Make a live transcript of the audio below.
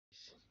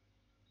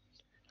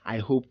I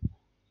hope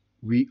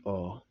we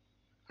all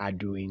are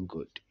doing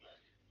good.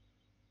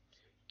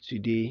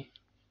 Today,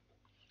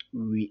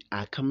 we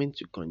are coming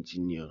to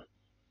continue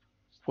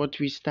what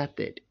we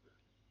started.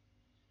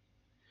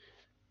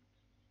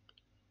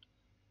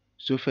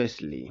 So,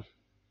 firstly,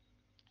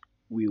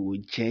 we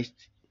will just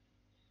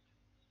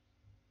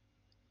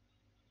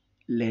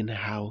learn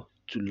how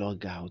to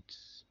log out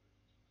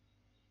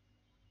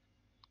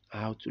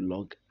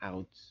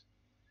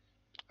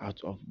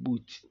of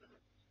boot.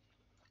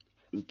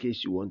 In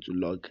case you want to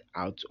log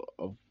out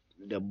of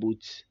the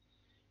boot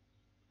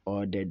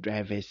or the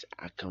driver's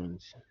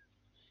account,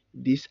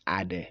 these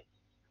are the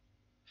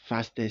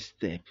fastest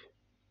step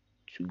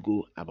to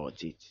go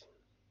about it.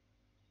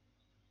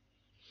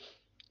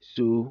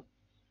 So,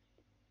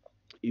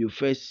 you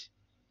first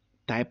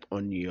type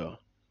on your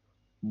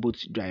boot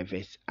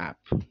driver's app.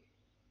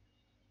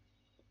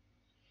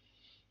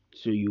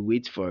 So you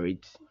wait for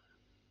it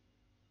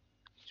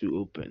to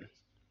open.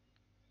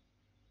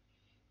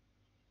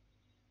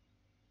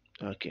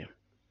 Okay.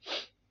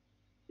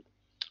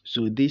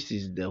 So this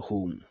is the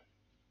home.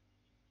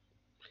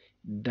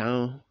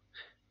 Down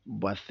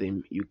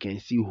bottom you can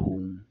see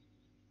home,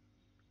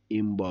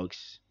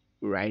 inbox,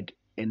 right,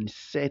 and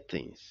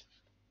settings.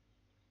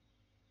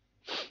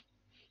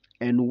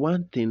 And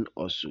one thing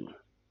also,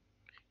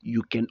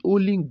 you can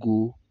only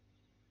go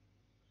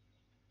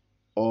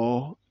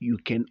or you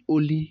can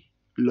only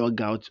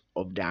log out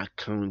of the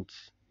account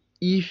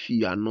if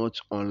you are not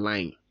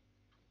online.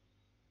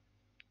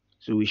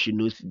 So we should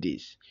note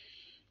this.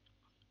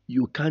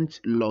 You can't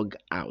log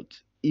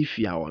out if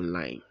you are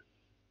online.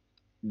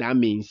 That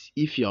means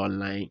if you're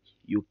online,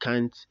 you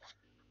can't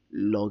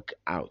log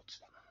out.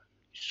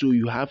 So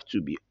you have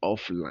to be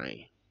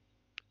offline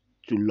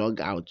to log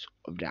out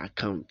of the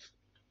account.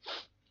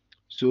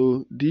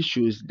 So this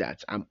shows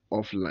that I'm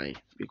offline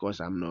because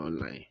I'm not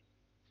online.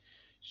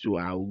 So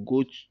I'll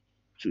go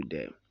to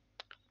the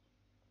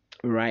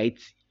right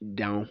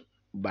down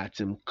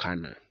bottom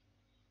corner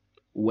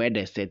where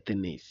the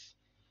setting is.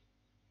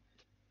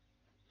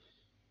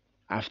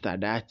 After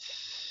that,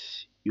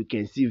 you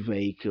can see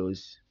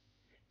vehicles,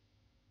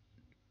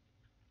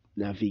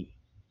 navi-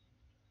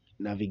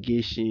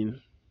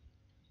 navigation,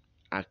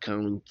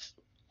 account,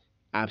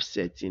 app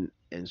setting,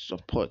 and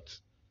support.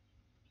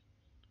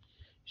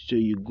 So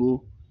you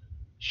go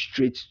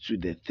straight to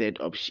the third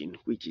option,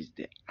 which is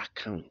the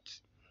account.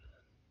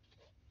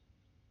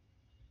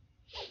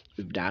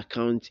 With the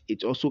account,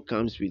 it also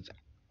comes with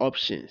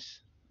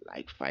options,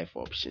 like 5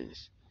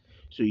 options.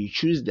 So you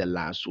choose the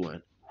last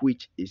one,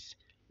 which is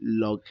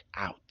log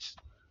out.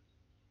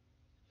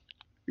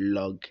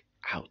 Log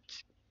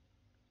out,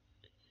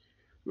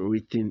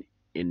 written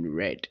in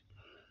red.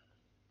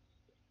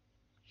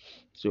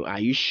 So are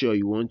you sure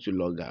you want to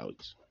log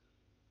out?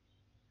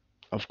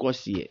 Of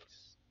course, yes.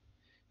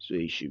 So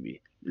it should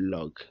be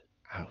log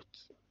out.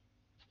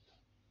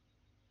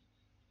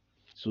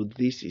 So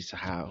this is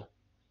how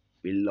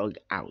we log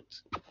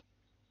out.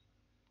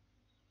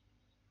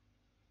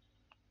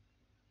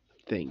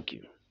 Thank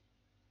you.